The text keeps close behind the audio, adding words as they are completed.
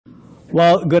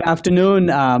Well, good afternoon,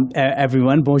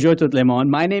 everyone. Bonjour tout le monde.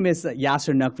 My name is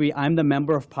Yasir Naqvi. I'm the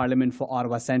Member of Parliament for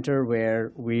Ottawa Centre,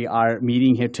 where we are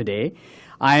meeting here today.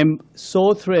 I'm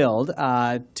so thrilled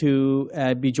to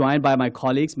be joined by my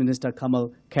colleagues, Minister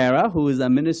Kamal Khera, who is the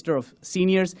Minister of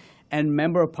Seniors and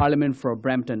Member of Parliament for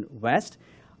Brampton West,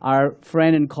 our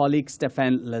friend and colleague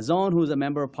Stéphane Lauzon, who is a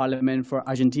Member of Parliament for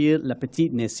Argenteuil, la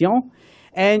Petite-Nation,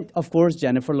 and, of course,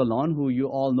 Jennifer Lalonde, who you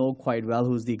all know quite well,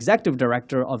 who's the Executive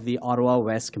Director of the Ottawa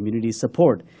West Community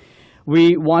Support.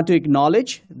 We want to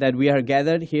acknowledge that we are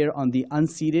gathered here on the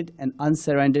unceded and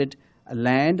unsurrendered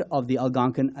land of the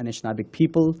Algonquin Anishinaabe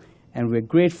people, and we're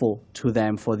grateful to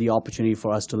them for the opportunity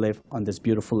for us to live on this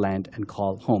beautiful land and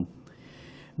call home.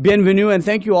 Bienvenue, and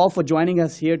thank you all for joining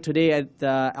us here today at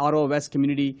the Ottawa West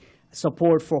Community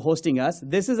Support for hosting us.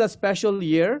 This is a special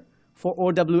year for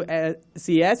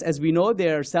OWCS. As we know,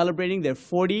 they're celebrating their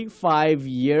 45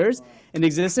 years in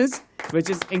existence, which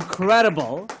is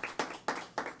incredible.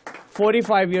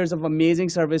 45 years of amazing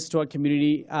service to our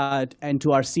community and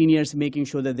to our seniors, making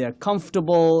sure that they're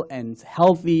comfortable and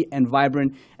healthy and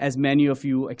vibrant, as many of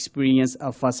you experience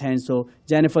firsthand. So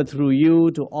Jennifer, through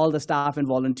you, to all the staff and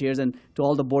volunteers and to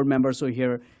all the board members who are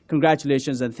here,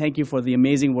 congratulations and thank you for the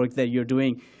amazing work that you're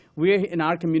doing. We in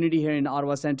our community here in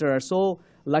Ottawa Centre are so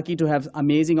lucky to have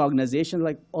amazing organizations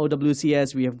like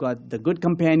OWCS. We have got the Good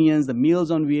Companions, the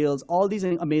Meals on Wheels, all these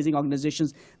amazing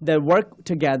organizations that work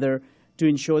together to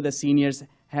ensure that seniors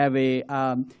have a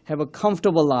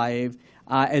comfortable life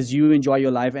as you enjoy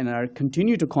your life and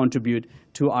continue to contribute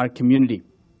to our community.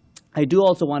 I do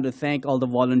also want to thank all the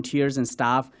volunteers and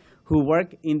staff who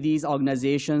work in these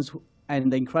organizations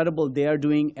and the incredible they are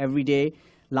doing every day.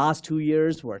 Last 2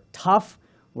 years were tough.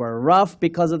 Were rough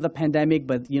because of the pandemic,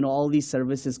 but all these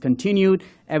services continued.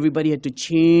 Everybody had to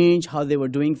change how they were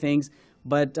doing things,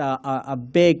 but a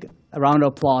big round of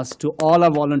applause to all our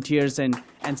volunteers and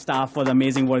staff for the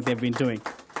amazing work they've been doing.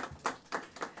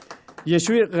 Je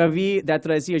suis ravi d'être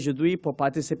ici aujourd'hui pour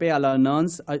participer à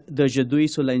l'annonce d'aujourd'hui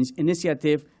sur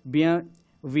l'initiative Bien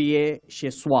vieillir chez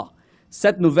soi.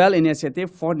 Cette nouvelle initiative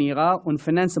fournira un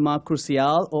financement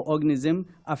crucial aux organismes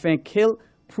afin qu'ils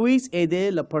puissent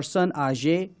aider les personnes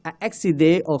âgées à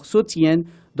accéder au soutien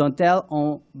dont elles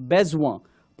ont besoin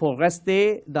pour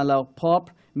rester dans leur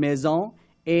propre maison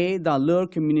et dans leur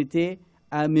communauté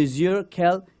à mesure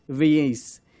qu'elles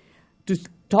vieillissent. To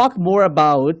talk more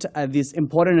about this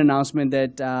important announcement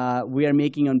that we are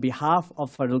making on behalf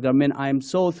of federal government, I am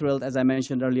so thrilled, as I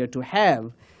mentioned earlier, to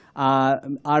have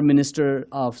our Minister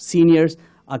of Seniors,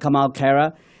 Kamal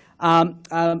Khera.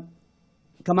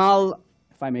 Kamal,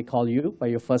 if I may call you by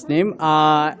your first name,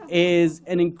 is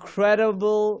an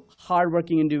incredible,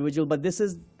 hardworking individual, but this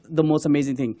is the most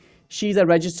amazing thing. She's a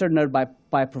registered nurse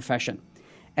by profession.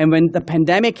 And when the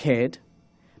pandemic hit,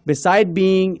 beside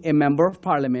being a member of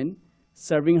parliament,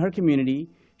 serving her community,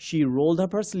 she rolled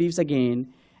up her sleeves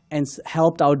again and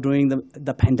helped out during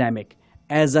the pandemic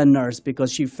as a nurse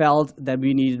because she felt that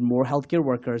we needed more healthcare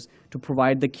workers to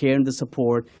provide the care and the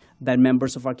support that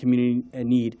members of our community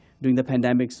need during the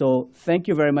pandemic. So thank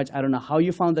you very much. I don't know how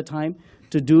you found the time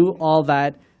to do all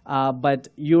that, but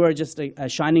you are just a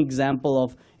shining example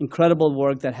of incredible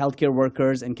work that healthcare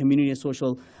workers and community and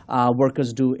social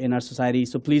workers do in our society.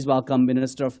 So please welcome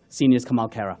Minister of Seniors Kamal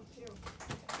Khera.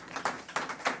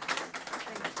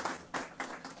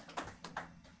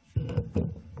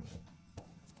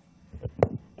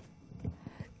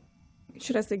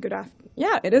 Should I say good afternoon?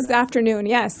 Yeah, it is afternoon.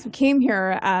 Yes, we came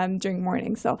here during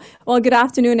morning. So, well, good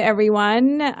afternoon,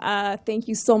 everyone. Thank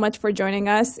you so much for joining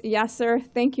us. Yasir,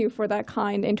 thank you for that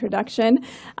kind introduction.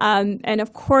 And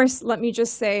of course, let me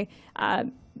just say,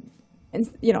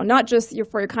 not just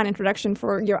for your kind introduction,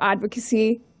 for your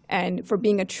advocacy and for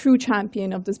being a true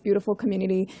champion of this beautiful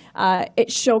community.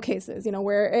 It showcases,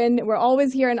 we're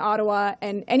always here in Ottawa,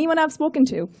 and anyone I've spoken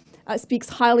to speaks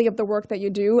highly of the work that you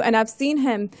do. And I've seen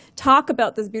him talk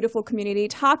about this beautiful community,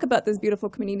 talk about this beautiful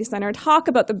community center, talk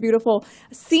about the beautiful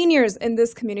seniors in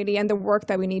this community and the work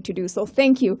that we need to do. So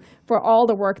thank you for all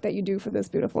the work that you do for this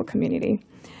beautiful community.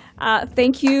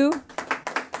 Thank you.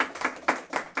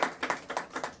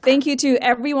 Thank you to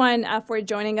everyone for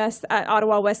joining us at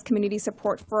Ottawa West Community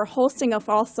Support for hosting us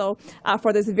also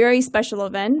for this very special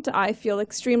event. I feel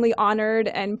extremely honored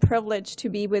and privileged to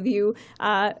be with you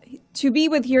to be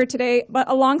with here today, but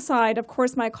alongside, of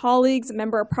course, my colleagues,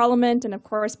 Member of Parliament, and of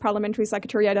course, Parliamentary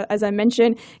Secretary, as I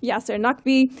mentioned, Yasir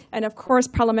Naqvi, and of course,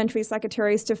 Parliamentary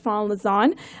Secretary Stéphane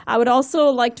Lauzon. I would also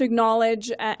like to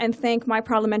acknowledge and thank my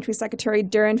Parliamentary Secretary,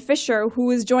 Darren Fisher, who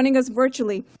is joining us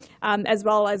virtually, as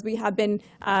well as we have been,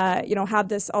 have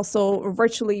this also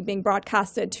virtually being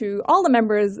broadcasted to all the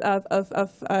members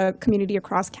of community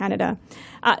across Canada.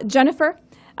 Jennifer,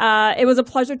 it was a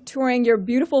pleasure touring your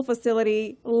beautiful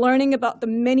facility, learning about the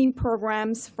many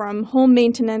programs from home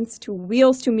maintenance to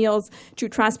Wheels to Meals to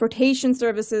transportation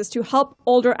services to help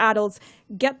older adults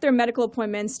get their medical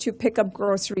appointments to pick up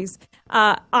groceries.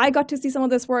 I got to see some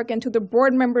of this work, and to the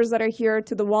board members that are here,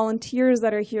 to the volunteers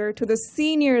that are here, to the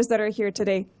seniors that are here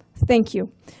today, thank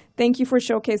you. Thank you for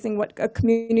showcasing what a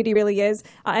community really is.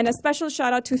 And a special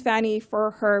shout out to Fanny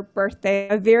for her birthday.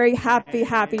 A very happy,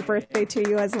 happy birthday to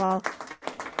you as well.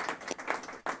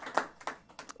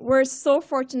 We're so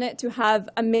fortunate to have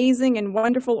amazing and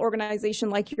wonderful organization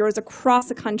like yours across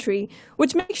the country,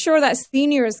 which makes sure that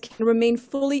seniors can remain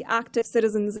fully active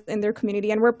citizens in their community.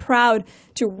 And we're proud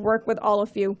to work with all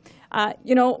of you.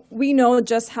 We know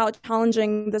just how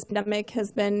challenging this pandemic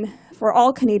has been for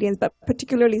all Canadians, but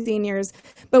particularly seniors.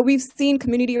 But we've seen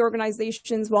community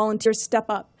organizations, volunteers step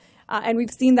up. And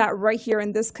we've seen that right here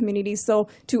in this community. So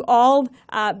to all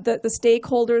the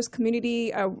stakeholders,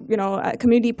 community,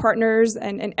 community partners,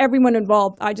 and everyone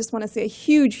involved, I just want to say a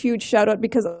huge, huge shout out,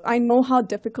 because I know how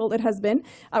difficult it has been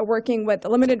working with the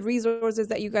limited resources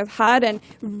that you guys had and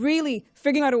really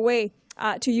figuring out a way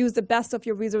to use the best of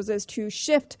your resources to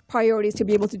shift priorities to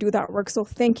be able to do that work. So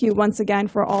thank you once again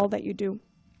for all that you do.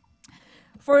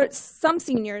 For some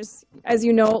seniors, as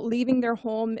you know, leaving their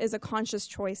home is a conscious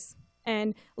choice,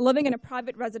 and living in a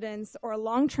private residence or a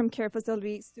long-term care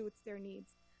facility suits their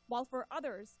needs. While for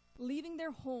others, leaving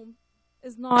their home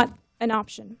is not an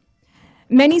option.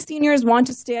 Many seniors want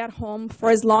to stay at home for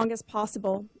as long as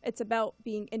possible. It's about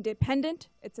being independent,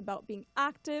 it's about being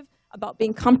active, about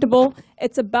being comfortable,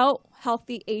 it's about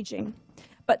healthy aging.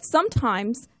 But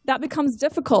sometimes that becomes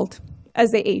difficult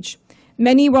as they age.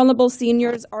 Many vulnerable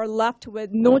seniors are left with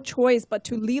no choice but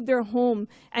to leave their home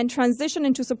and transition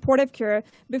into supportive care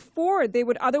before they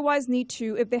would otherwise need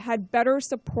to if they had better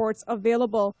supports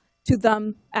available to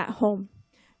them at home.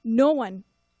 No one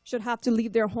should have to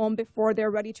leave their home before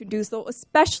they're ready to do so,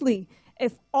 especially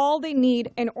if all they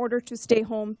need in order to stay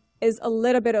home is a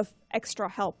little bit of extra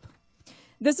help.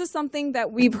 This is something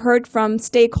that we've heard from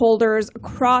stakeholders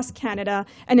across Canada,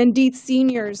 and indeed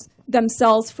seniors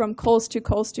themselves from coast to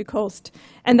coast to coast.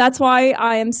 And that's why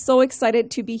I am so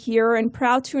excited to be here and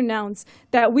proud to announce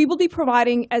that we will be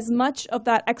providing as much of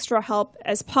that extra help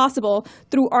as possible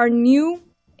through our new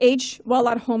Age Well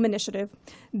at Home initiative.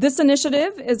 This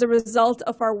initiative is a result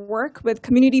of our work with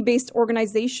community-based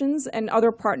organizations and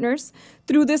other partners.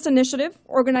 Through this initiative,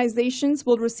 organizations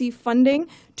will receive funding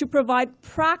to provide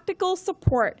practical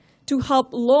support to help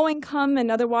low-income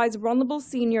and otherwise vulnerable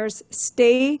seniors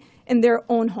stay in their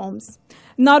own homes.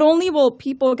 Not only will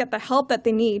people get the help that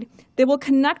they need, they will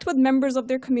connect with members of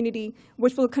their community,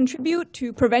 which will contribute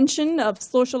to prevention of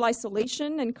social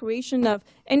isolation and creation of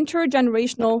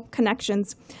intergenerational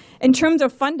connections. In terms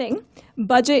of funding,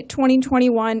 Budget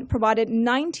 2021 provided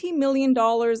 $90 million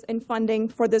in funding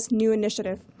for this new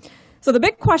initiative. So the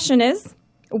big question is,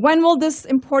 when will this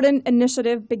important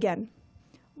initiative begin?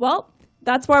 Well,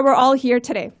 that's why we're all here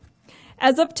today.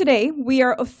 As of today, we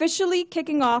are officially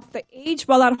kicking off the Age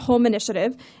Well at Home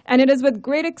initiative, and it is with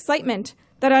great excitement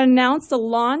that I announced the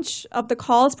launch of the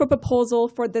calls for proposal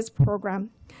for this program.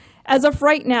 As of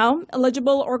right now,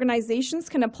 eligible organizations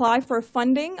can apply for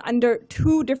funding under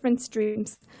two different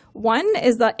streams. One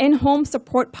is the in-home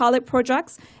support pilot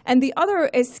projects, and the other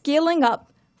is scaling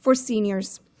up for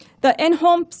seniors. The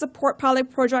in-home support pilot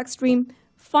project stream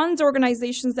funds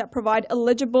organizations that provide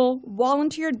eligible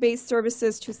volunteer-based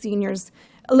services to seniors.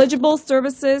 Eligible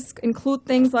services include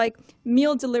things like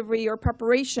meal delivery or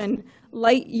preparation,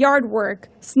 light yard work,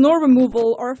 snow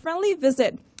removal, or a friendly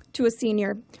visit to a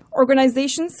senior.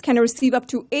 Organizations can receive up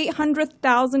to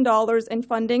 $800,000 in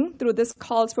funding through this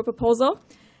calls for proposal.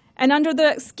 And under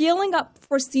the Scaling Up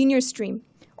for Seniors stream,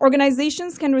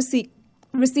 organizations can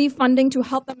receive funding to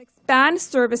help them expand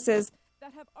services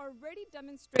that have already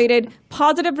demonstrated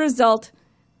positive result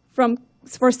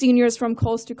for seniors from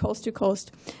coast to coast to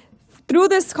coast. Through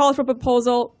this call for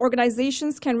proposal,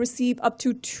 organizations can receive up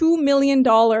to $2 million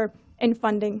in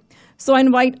funding. So I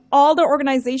invite all the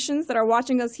organizations that are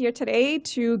watching us here today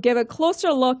to give a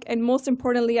closer look, and most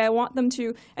importantly, I want them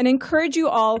to, and encourage you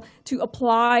all to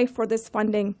apply for this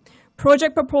funding.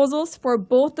 Project proposals for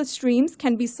both the streams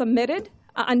can be submitted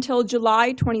until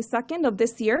July 22nd of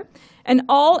this year. And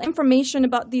all information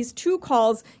about these 2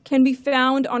 calls can be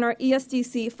found on our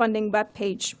ESDC funding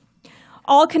webpage.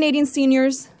 All Canadian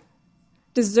seniors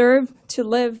deserve to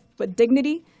live with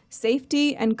dignity,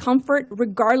 safety, and comfort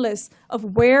regardless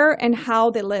of where and how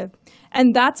they live.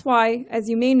 And that's why, as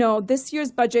you may know, this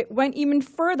year's budget went even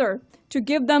further to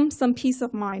give them some peace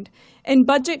of mind. In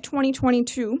Budget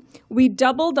 2022, we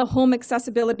doubled the home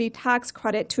accessibility tax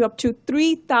credit to up to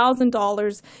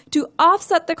 $3,000 to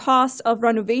offset the cost of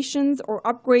renovations or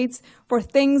upgrades for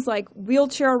things like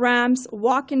wheelchair ramps,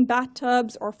 walk-in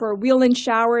bathtubs, or for wheel-in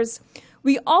showers.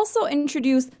 We also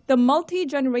introduced the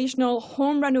multi-generational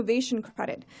home renovation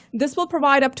credit. This will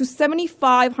provide up to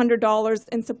 $7,500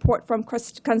 in support from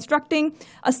constructing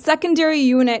a secondary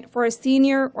unit for a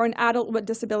senior or an adult with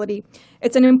disability.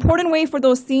 It's an important way for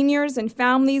those seniors and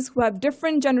families who have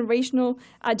different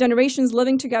generations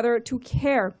living together to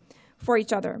care for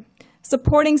each other.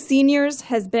 Supporting seniors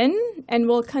has been and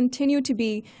will continue to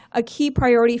be a key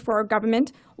priority for our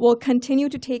government. We'll continue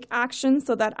to take action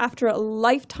so that after a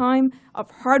lifetime of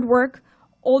hard work,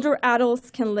 older adults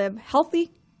can live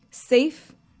healthy,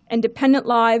 safe, independent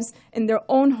lives in their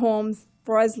own homes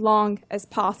for as long as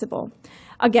possible.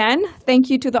 Again, thank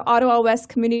you to the Ottawa West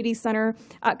Community Centre,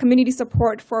 Community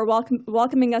Support for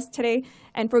welcoming us today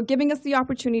and for giving us the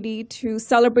opportunity to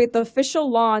celebrate the official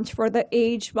launch for the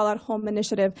Age Well at Home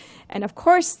initiative. And of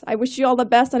course, I wish you all the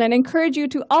best, and I encourage you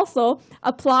to also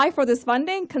apply for this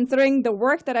funding, considering the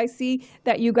work that I see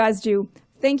that you guys do.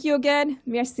 Thank you again.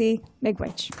 Merci.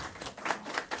 Miigwech.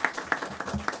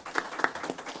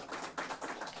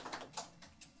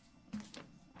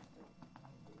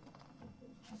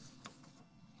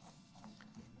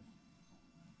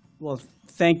 Well,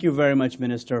 thank you very much,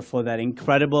 Minister, for that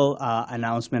incredible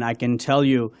announcement. I can tell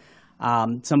you,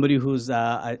 somebody who's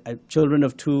children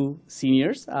of 2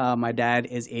 seniors, my dad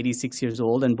is 86 years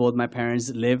old, and both my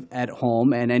parents live at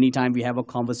home. And anytime we have a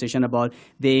conversation about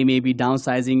they may be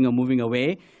downsizing or moving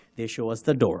away, they show us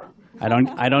the door. I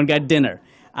don't get dinner.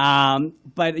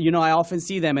 But, you know, I often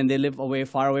see them, and they live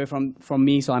far away from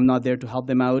me, so I'm not there to help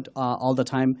them out all the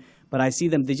time. But I see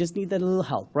them, they just need that little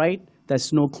help, right? The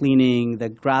snow cleaning, the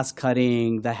grass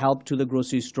cutting, the help to the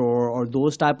grocery store, or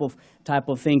those type of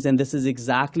things. And this is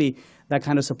exactly that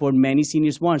kind of support many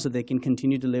seniors want, so they can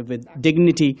continue to live with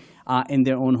dignity in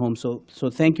their own home. So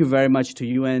thank you very much to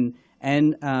you and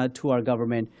to our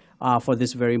government for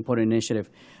this very important initiative.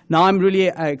 Now I'm really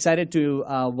excited to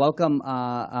welcome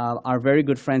our very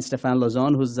good friend Stéphane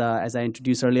Lauzon, who's, as I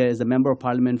introduced earlier, is the Member of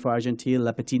Parliament for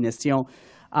Argenteuil, Petite-Nation.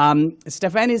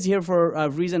 Stéphane is here for a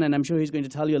reason, and I'm sure he's going to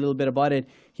tell you a little bit about it.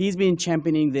 He's been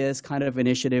championing this kind of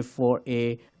initiative for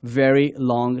a very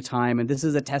long time, and this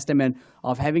is a testament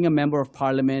of having a member of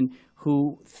parliament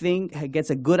who gets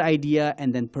a good idea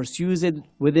and then pursues it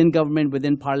within government,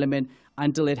 within parliament,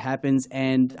 until it happens.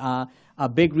 And a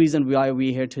big reason why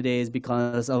we're here today is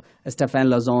because of Stéphane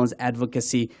Lauzon's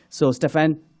advocacy. So,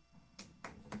 Stéphane,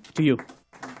 to you.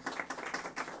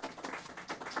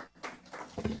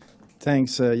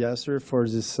 Thanks, Yasir, for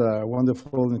this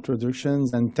wonderful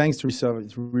introductions, and thanks to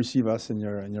receive us in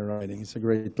your riding. It's a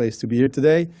great place to be here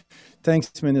today.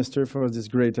 Thanks, Minister, for this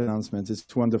great announcement.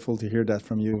 It's wonderful to hear that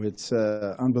from you. It's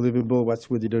unbelievable what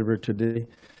we delivered today.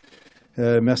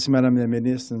 Merci, Madame la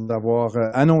Ministre, d'avoir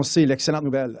annoncé l'excellente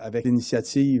nouvelle avec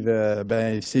l'initiative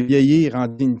C'est vieillir en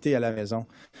dignité à la maison.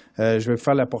 Je vais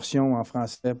faire la portion en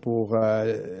français pour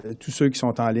tous ceux qui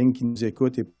sont en ligne, qui nous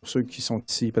écoutent, et pour ceux qui sont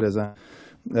ici présents.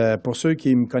 Pour ceux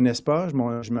qui ne me connaissent pas,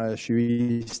 je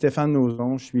suis Stéphane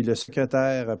Lauzon, je suis le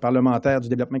secrétaire parlementaire du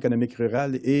développement économique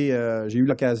rural et j'ai eu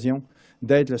l'occasion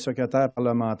d'être le secrétaire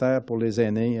parlementaire pour les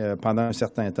aînés pendant un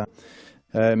certain temps.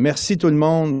 Merci tout le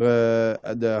monde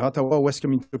de Ottawa West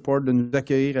Community Support de nous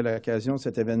accueillir à l'occasion de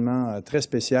cet événement très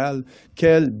spécial.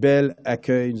 Quel bel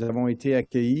accueil! Nous avons été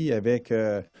accueillis avec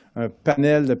un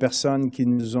panel de personnes qui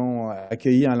nous ont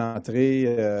accueillis à l'entrée,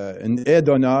 une aide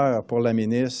d'honneur pour la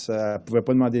ministre. Elle ne pouvait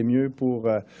pas demander mieux pour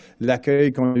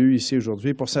l'accueil qu'on a eu ici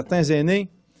aujourd'hui. Pour certains aînés,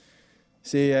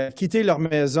 quitter leur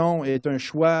maison est un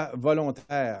choix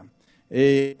volontaire.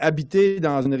 Et habiter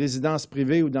dans une résidence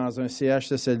privée ou dans un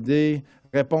CHSLD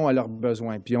répond à leurs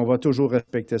besoins. Puis on va toujours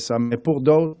respecter ça. Mais pour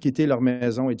d'autres, quitter leur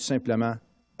maison est tout simplement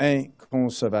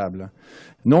inconcevable.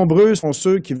 Nombreux sont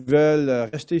ceux qui veulent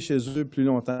rester chez eux plus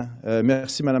longtemps.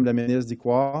 Merci, Madame la ministre, d'y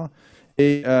croire.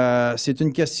 Et c'est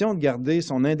une question de garder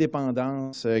son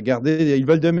indépendance. Ils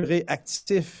veulent demeurer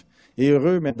actifs et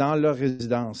heureux, mais dans leur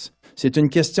résidence. C'est une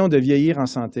question de vieillir en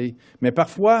santé. Mais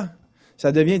parfois,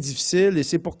 ça devient difficile et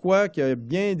c'est pourquoi que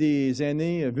bien des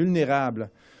aînés vulnérables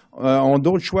ont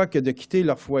d'autres choix que de quitter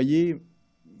leur foyer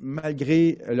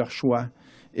malgré leur choix.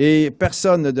 Et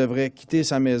personne ne devrait quitter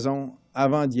sa maison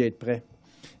avant d'y être prêt.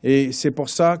 Et c'est pour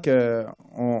ça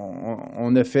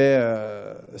qu'on a fait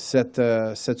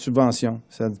cette subvention.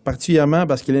 Particulièrement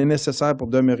parce qu'elle est nécessaire pour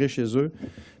demeurer chez eux.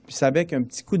 Puis c'est avec un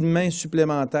petit coup de main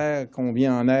supplémentaire qu'on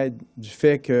vient en aide du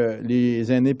fait que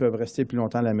les aînés peuvent rester plus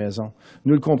longtemps à la maison.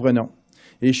 Nous le comprenons.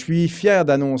 Et je suis fier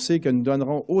d'annoncer que nous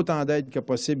donnerons autant d'aide que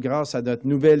possible grâce à notre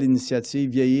nouvelle initiative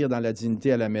 « Vieillir dans la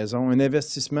dignité à la maison », un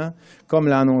investissement, comme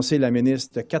l'a annoncé la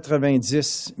ministre, de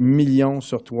 90 millions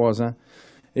sur 3 ans.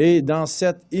 Et dans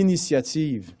cette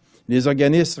initiative, les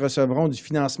organismes recevront du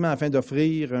financement afin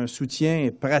d'offrir un soutien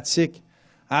pratique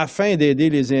afin d'aider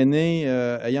les aînés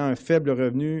ayant un faible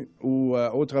revenu ou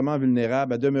autrement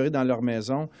vulnérables à demeurer dans leur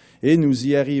maison. Et nous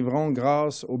y arriverons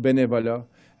grâce au bénévolat.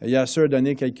 Yasir a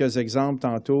donné quelques exemples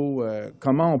tantôt.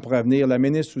 Comment on pourrait venir, la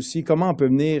ministre aussi, comment on peut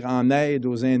venir en aide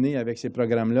aux aînés avec ces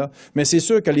programmes-là. Mais c'est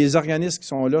sûr que les organismes qui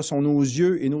sont là sont nos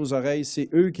yeux et nos oreilles. C'est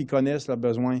eux qui connaissent leurs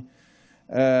besoins.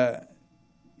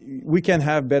 We can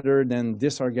have better than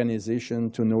this organization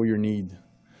to know your need.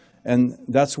 And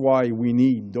that's why we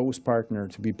need those partners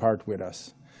to be part with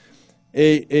us.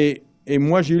 Et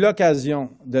moi, j'ai eu l'occasion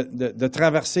de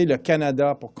traverser le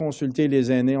Canada pour consulter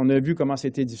les aînés. On a vu comment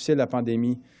c'était difficile la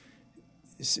pandémie.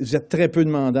 Vous êtes très peu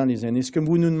demandants, les aînés. Ce que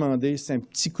vous nous demandez, c'est un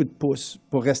petit coup de pouce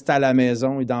pour rester à la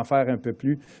maison et d'en faire un peu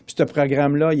plus. Puis ce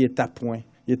programme-là, il est à point.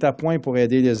 Il est à point pour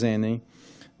aider les aînés.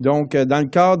 Donc, dans le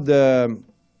cadre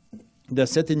de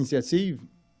cette initiative,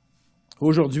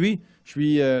 aujourd'hui, je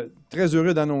suis très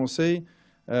heureux d'annoncer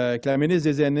que la ministre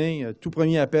des Aînés, tout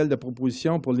premier appel de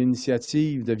proposition pour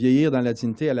l'initiative de vieillir dans la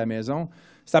dignité à la maison.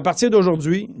 C'est à partir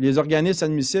d'aujourd'hui, les organismes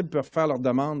admissibles peuvent faire leur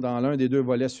demande dans l'un des 2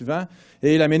 volets suivants.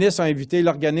 Et la ministre a invité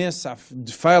l'organisme à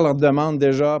faire leur demande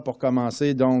déjà pour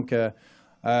commencer. Donc,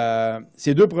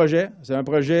 ces 2 projets, c'est un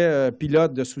projet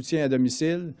pilote de soutien à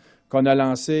domicile qu'on a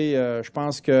lancé. Je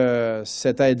pense que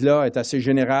cette aide-là est assez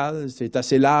générale, c'est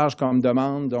assez large comme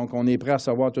demande, donc on est prêt à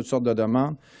recevoir toutes sortes de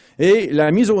demandes. Et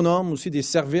la mise aux normes aussi des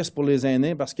services pour les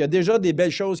aînés, parce qu'il y a déjà des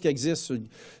belles choses qui existent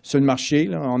sur le marché,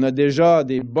 là. On a déjà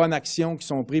des bonnes actions qui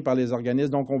sont prises par les organismes,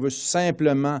 donc on veut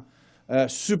simplement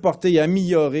supporter et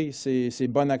améliorer ces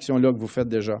bonnes actions-là que vous faites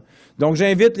déjà. Donc,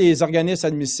 j'invite les organismes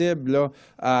admissibles là,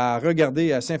 à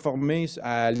regarder, à s'informer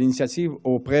à l'initiative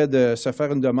auprès de se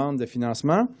faire une demande de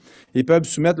financement. Ils peuvent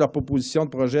soumettre leur proposition de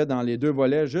projet dans les 2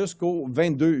 volets jusqu'au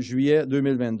 22 juillet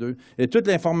 2022. Et toute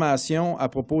l'information à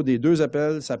propos des 2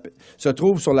 appels se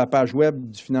trouve sur la page web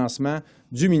du financement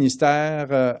du ministère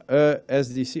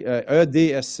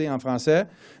EDSC en français.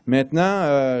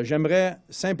 Maintenant, j'aimerais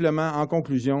simplement, en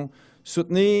conclusion,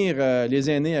 soutenir les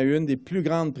aînés est une des plus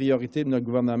grandes priorités de notre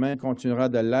gouvernement. Il continuera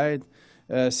de l'être.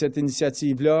 Cette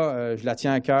initiative-là, je la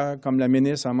tiens à cœur. Comme la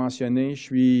ministre a mentionné,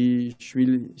 je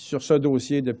suis sur ce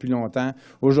dossier depuis longtemps.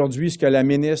 Aujourd'hui, ce que la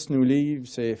ministre nous livre,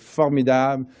 c'est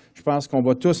formidable. Je pense qu'on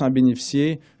va tous en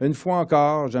bénéficier. Une fois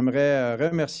encore, j'aimerais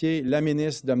remercier la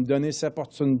ministre de me donner cette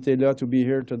opportunité-là to be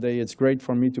here today. It's great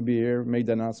for me to be here, make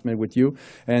the announcement with you.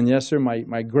 And yes, sir,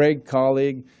 my great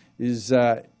colleague is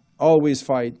always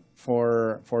fight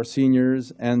for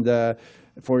seniors and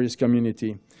for his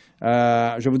community.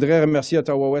 Je voudrais remercier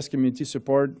Ottawa West Community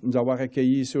Support de nous avoir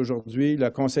accueillis ici aujourd'hui, le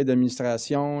conseil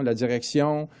d'administration, la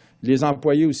direction, les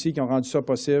employés aussi qui ont rendu ça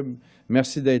possible.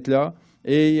 Merci d'être là.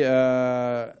 Et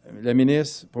la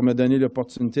ministre, pour me donner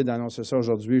l'opportunité d'annoncer ça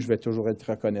aujourd'hui, je vais toujours être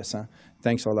reconnaissant.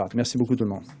 Thanks a lot. Merci beaucoup tout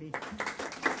le monde.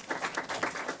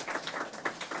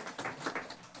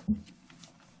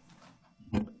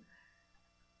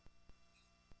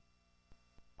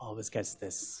 Always gets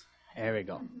this. There we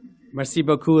go. Merci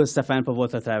beaucoup, Stéphane, pour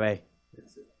votre travail.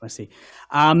 Merci.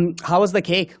 How was the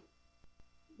cake?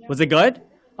 Was it good?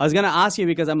 I was going to ask you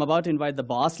because I'm about to invite the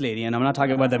boss lady, and I'm not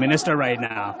talking about the minister right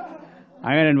now.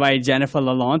 I'm going to invite Jennifer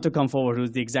Lalonde to come forward,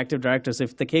 who's the executive director. So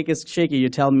if the cake is shaky, you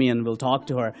tell me, and we'll talk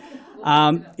to her.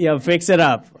 Yeah, fix it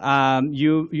up.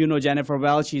 You know Jennifer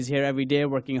well. She's here every day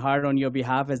working hard on your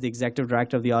behalf as the executive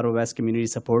director of the Ottawa West Community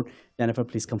Support. Jennifer,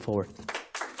 please come forward.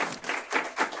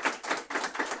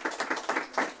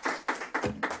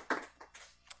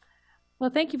 Well,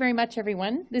 thank you very much,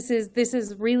 everyone. This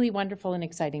is really wonderful and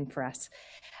exciting for us.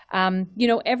 You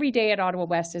know, every day at Ottawa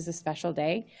West is a special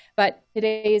day, but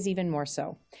today is even more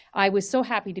so. I was so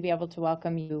happy to be able to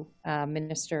welcome you,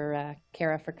 Minister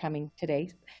Khera, for coming today.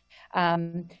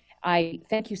 I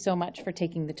thank you so much for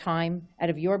taking the time out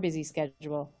of your busy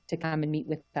schedule to come and meet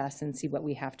with us and see what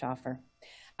we have to offer.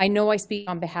 I know I speak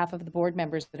on behalf of the board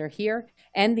members that are here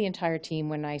and the entire team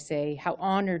when I say how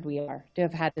honored we are to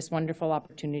have had this wonderful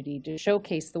opportunity to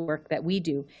showcase the work that we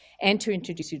do and to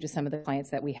introduce you to some of the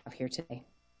clients that we have here today.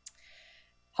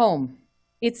 Home.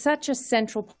 It's such a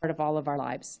central part of all of our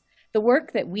lives. The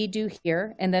work that we do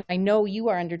here, and that I know you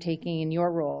are undertaking in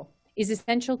your role, is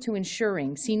essential to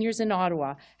ensuring seniors in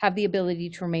Ottawa have the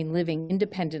ability to remain living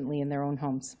independently in their own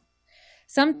homes.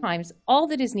 Sometimes all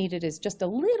that is needed is just a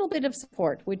little bit of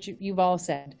support, which you've all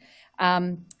said,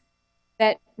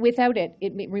 that without it,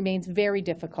 it remains very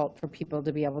difficult for people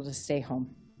to be able to stay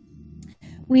home.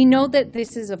 We know that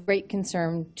this is of great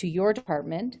concern to your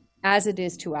department, as it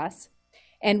is to us,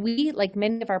 and we, like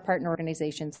many of our partner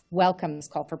organizations, welcome this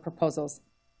call for proposals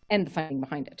and the funding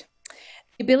behind it.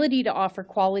 The ability to offer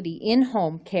quality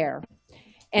in-home care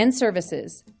and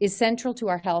services is central to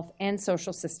our health and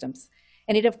social systems,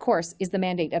 and it, of course, is the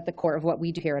mandate at the core of what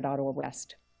we do here at Ottawa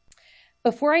West.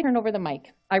 Before I turn over the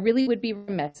mic, I really would be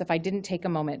remiss if I didn't take a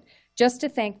moment just to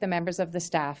thank the members of the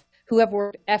staff who have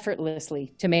worked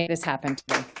effortlessly to make this happen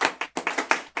today.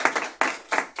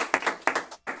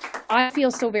 I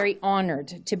feel so very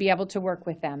honored to be able to work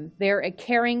with them. They're a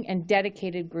caring and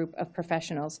dedicated group of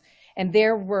professionals, and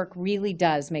their work really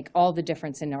does make all the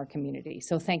difference in our community.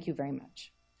 So thank you very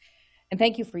much. And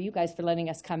thank you for you guys for letting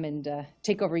us come and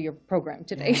take over your program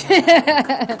today.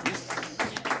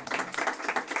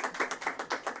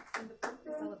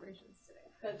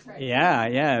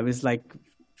 Yeah, it was like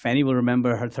Fanny will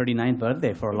remember her 39th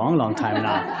birthday for a long, long time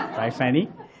now, right, Fanny?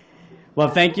 Well,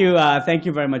 thank you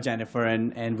very much, Jennifer,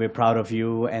 and we're proud of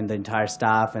you and the entire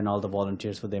staff and all the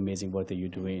volunteers for the amazing work that you're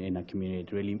doing in our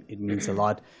community. It means a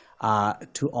lot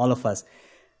to all of us.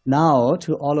 Now,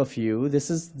 to all of you, this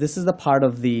is the part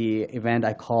of the event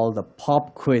I call the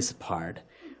pop quiz part,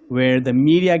 where the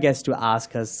media gets to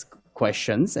ask us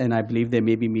questions, and I believe there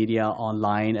may be media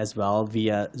online as well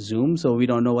via Zoom, so we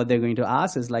don't know what they're going to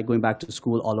ask. It's like going back to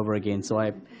school all over again, so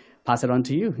I pass it on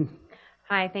to you.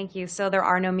 Hi, thank you. So there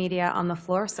are no media on the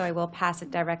floor, so I will pass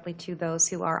it directly to those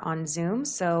who are on Zoom.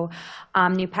 So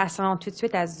nous passons tout de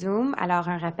suite à Zoom. Alors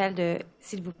un rappel de,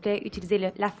 s'il vous plaît,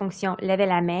 utilisez la fonction lever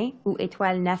la main ou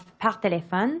étoile 9 par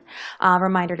téléphone.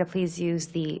 Reminder to please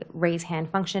use the raise hand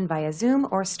function via Zoom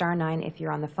or *9 if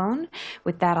you're on the phone.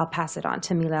 With that, I'll pass it on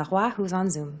to Mila Roy, who's on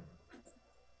Zoom.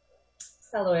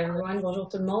 Hello everyone, bonjour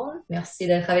tout le monde. Merci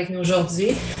d'être avec nous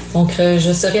aujourd'hui. Donc,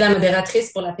 je serai la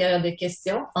modératrice pour la période de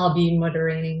questions. I'll be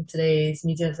moderating today's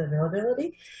media's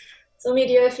availability. So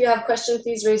media, if you have questions,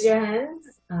 please raise your hand.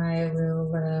 I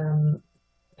will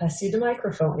pass you the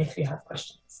microphone if you have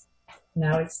questions.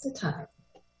 Now it's the time.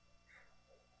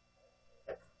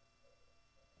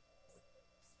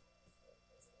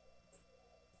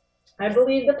 I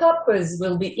believe the pop quiz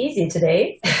will be easy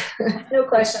today. No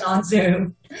question on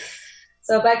Zoom.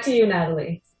 So back to you,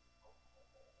 Natalie.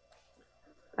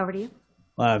 Over to you.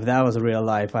 Well, if that was real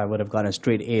life, I would have gotten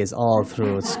straight A's all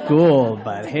through school.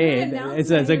 But hey,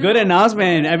 it's a good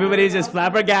announcement. Everybody's just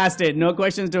flabbergasted. No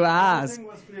questions to ask.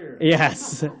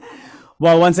 Yes.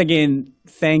 Well, once again,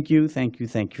 thank you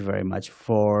very much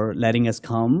for letting us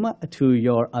come to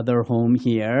your other home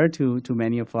here, to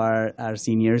many of our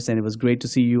seniors. And it was great to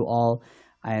see you all.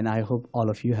 And I hope all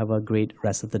of you have a great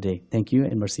rest of the day. Thank you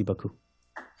and merci beaucoup.